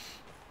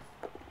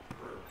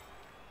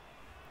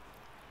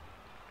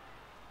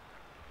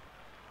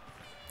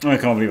 I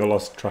can't believe I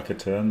lost track of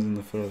turns in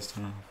the first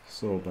half.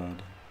 So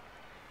bad.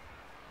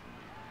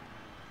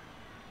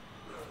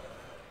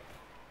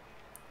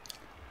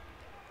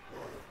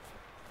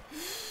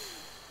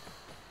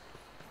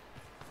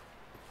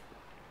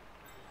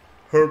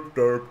 Herp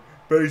derp,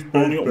 base,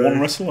 Only got one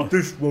base. wrestler.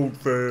 This won't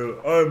fail.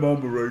 I'm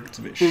on the rig. It's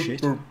a bit shit.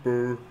 He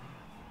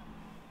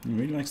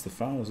really likes the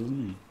fouls,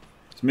 doesn't he?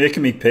 It's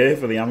making me pay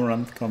for the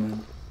Amaranth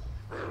comment.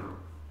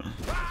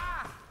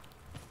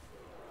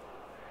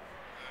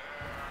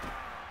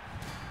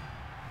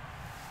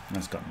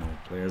 That's got no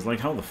players. Like,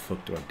 how the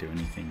fuck do I do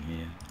anything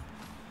here?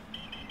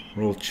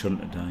 Roll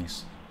chunter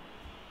dice.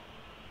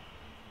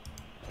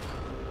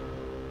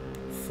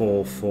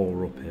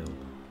 4-4 uphill.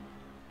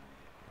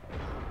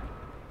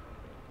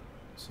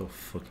 So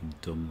fucking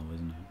dumb though,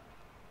 isn't it?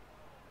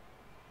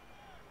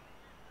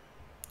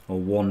 Or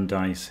one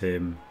dice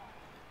him,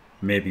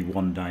 maybe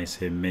one dice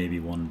him, maybe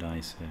one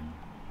dice him.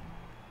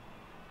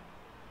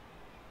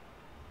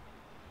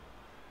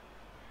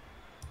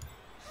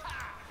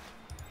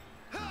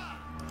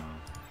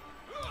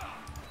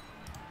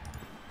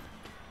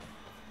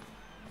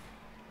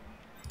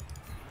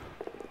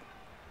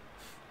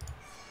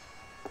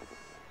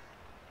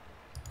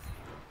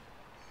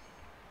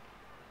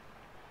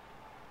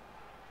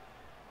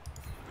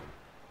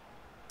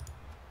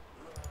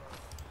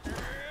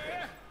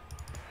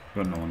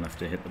 Got no one left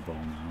to hit the ball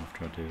now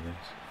after I do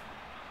this.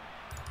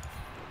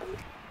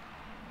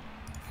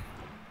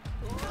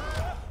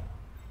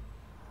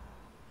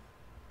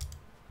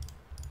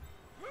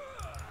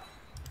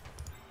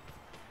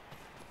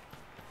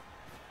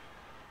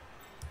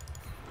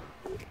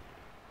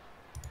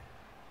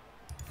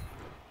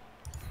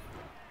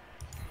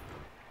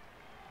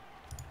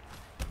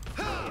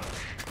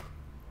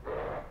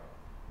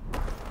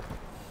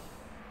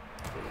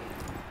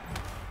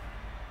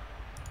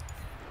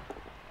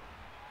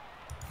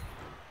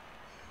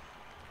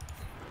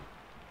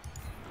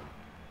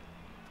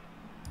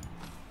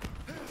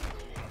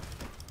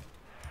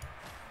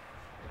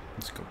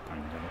 Let's go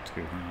bang that up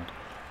too hard.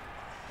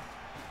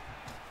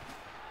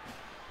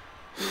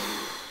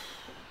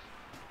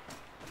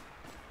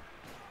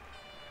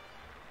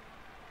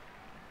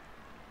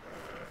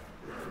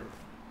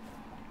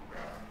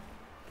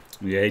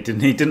 Yeah, he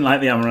didn't like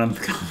the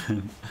Amaranth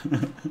comment.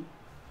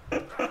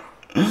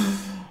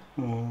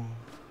 Oh.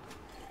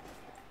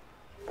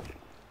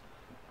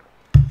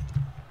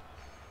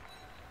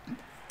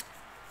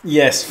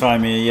 Yes,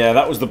 Faimir, yeah,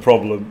 that was the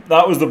problem.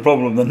 That was the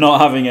problem, they're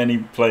not having any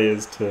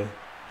players to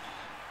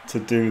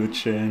do the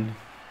chain.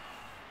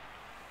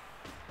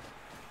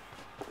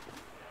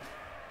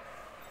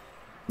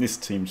 This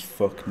team's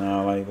fucked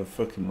now, like the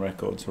fucking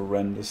record's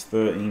horrendous.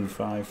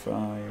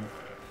 13-5-5.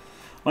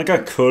 Like I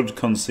could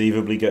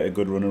conceivably get a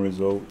good run of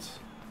results.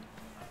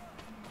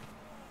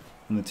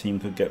 And the team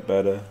could get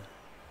better.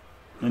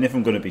 And if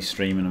I'm going to be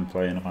streaming and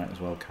playing, I might as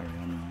well carry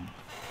on. Right?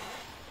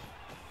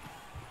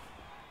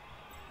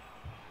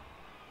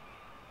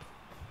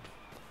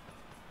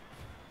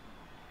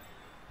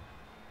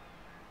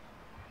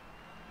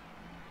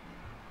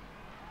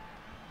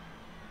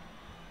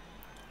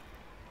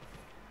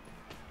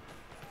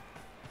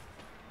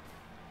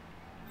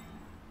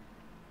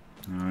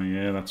 Oh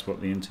yeah, that's what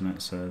the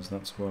internet says.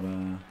 That's what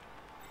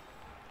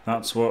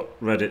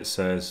Reddit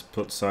says.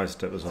 Put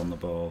sidesteppers on the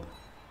ball.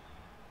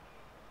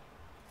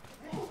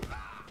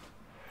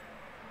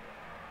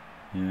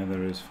 Yeah,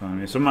 there is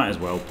fine. So might as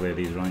well play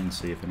these right and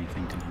see if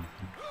anything can happen.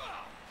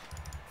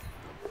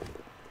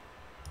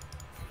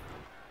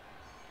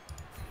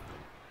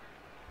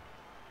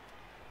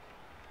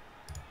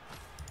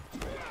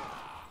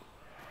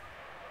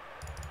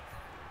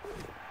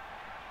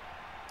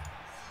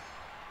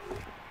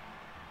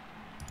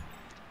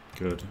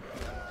 Good.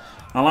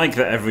 I like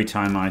that every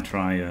time I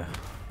try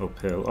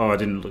uphill. Oh, I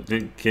didn't look.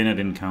 Kinner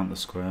didn't count the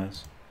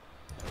squares.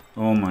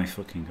 Oh my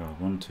fucking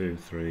god! 1, 2,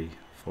 3,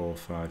 4,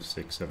 5,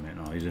 6, 7, 8.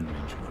 No, he's in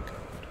range. Okay.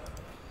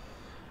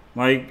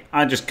 Like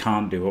I just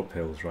can't do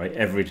uphills, right?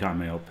 Every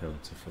time I uphill,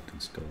 it's a fucking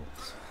skull.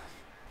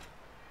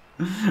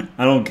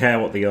 I don't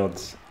care what the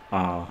odds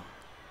are.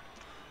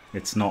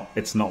 It's not.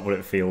 It's not what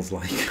it feels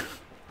like.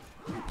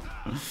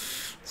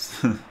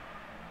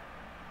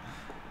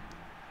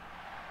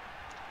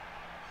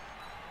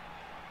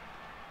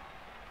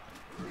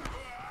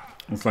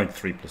 It's like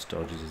 3+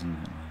 dodges, isn't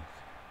it?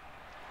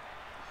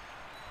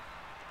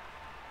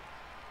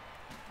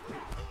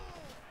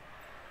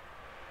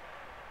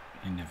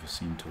 They never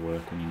seem to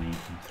work when you need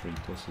them 3+.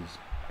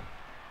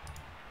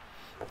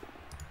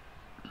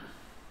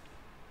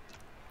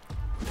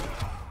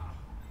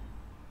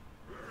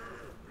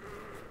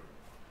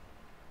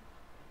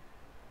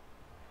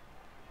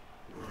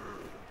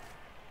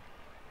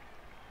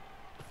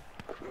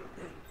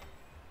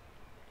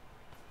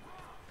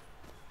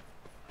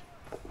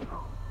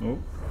 Oh,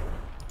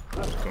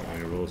 just got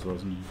rerolls,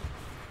 wasn't he?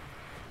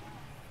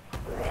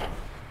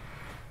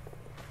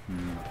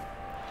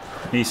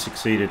 He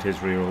succeeded his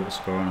reroll to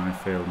score and I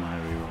failed my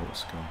reroll to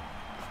score.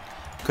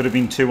 Could have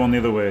been 2 on the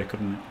other way,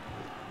 couldn't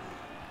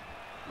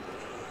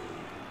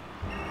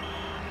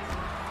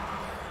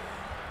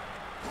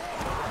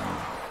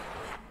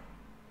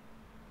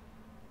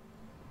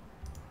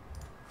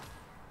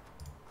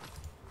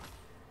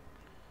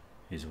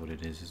it? Is what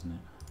it is, isn't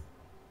it?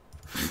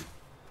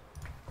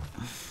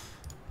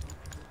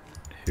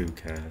 Who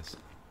cares?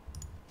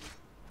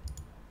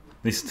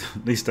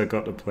 At least I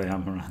got to play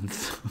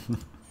Amaranth.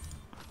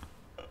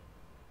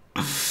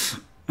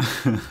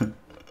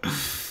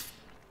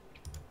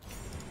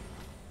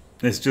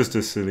 It's just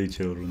a silly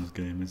children's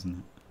game,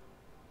 isn't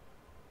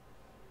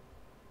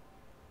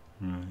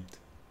it? Right.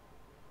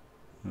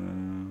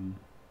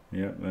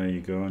 Yep, there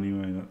you go.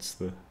 Anyway, that's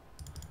the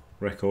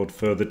record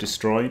further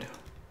destroyed.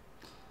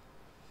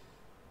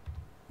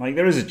 Like,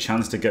 there is a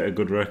chance to get a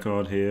good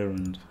record here,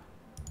 and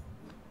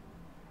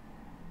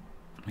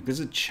like, there's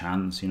a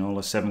chance, you know,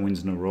 like 7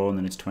 wins in a row, and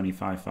then it's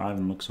 25-5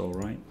 and looks all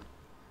right.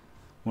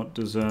 What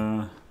does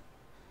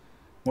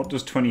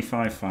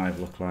 25-5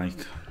 look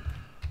like?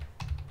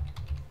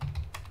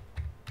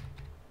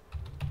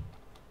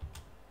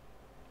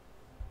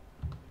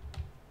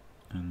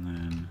 And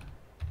then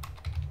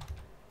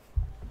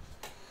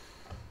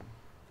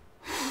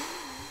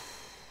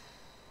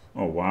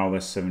oh wow,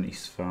 that's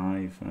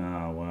 75.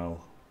 Ah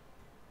well.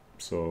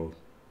 So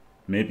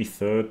maybe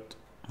 3rd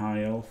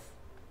high elf.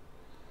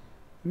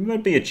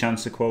 There'd be a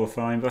chance of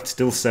qualifying, but that's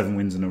still 7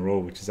 wins in a row,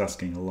 which is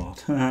asking a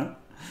lot.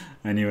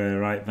 Anyway,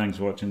 right, thanks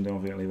for watching.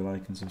 Don't forget to leave a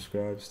like and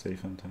subscribe. Stay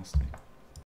fantastic.